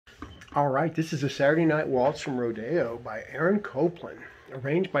All right, this is a Saturday Night Waltz from Rodeo by Aaron Copland,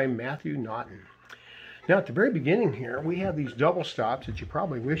 arranged by Matthew Naughton. Now at the very beginning here, we have these double stops that you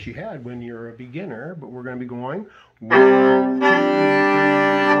probably wish you had when you're a beginner, but we're going to be going 1, 2, 3,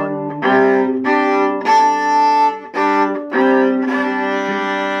 1,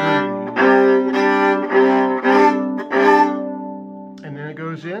 2. And then it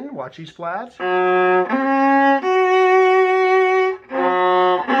goes in, watch these flats.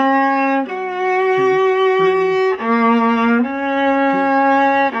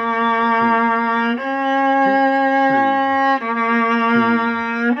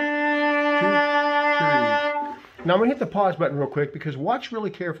 Now I'm going to hit the pause button real quick because watch really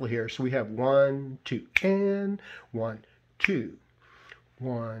carefully here. So we have 1, 2, and 1, 2,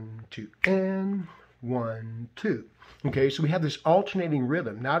 1, 2, and 1, 2. Okay, so we have this alternating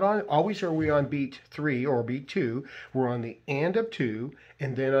rhythm. Not on always are we on beat 3 or beat 2. We're on the and of 2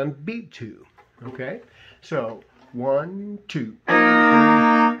 and then on beat 2. Okay, so 1, 2,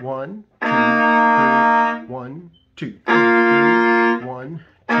 1, 2, 1, 2, 1,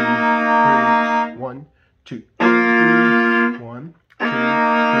 2, 1, 2, 1,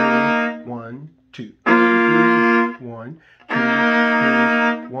 2, 1, 2, 1,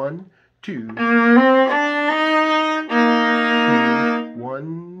 1, 2,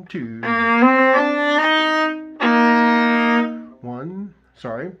 1, 2, 1.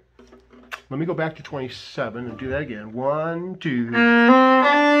 Sorry. Let me go back to 27 and do that again. 1, 2, 2,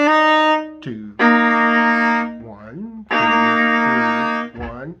 1, 2,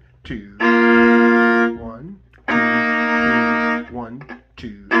 1, 2. 1,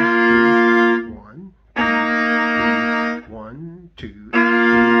 2, 1, 2,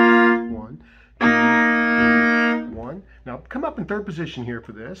 1, 2, 1. Now come up in third position here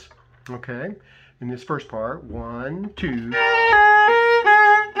for this, okay? In this first part, 1, 2.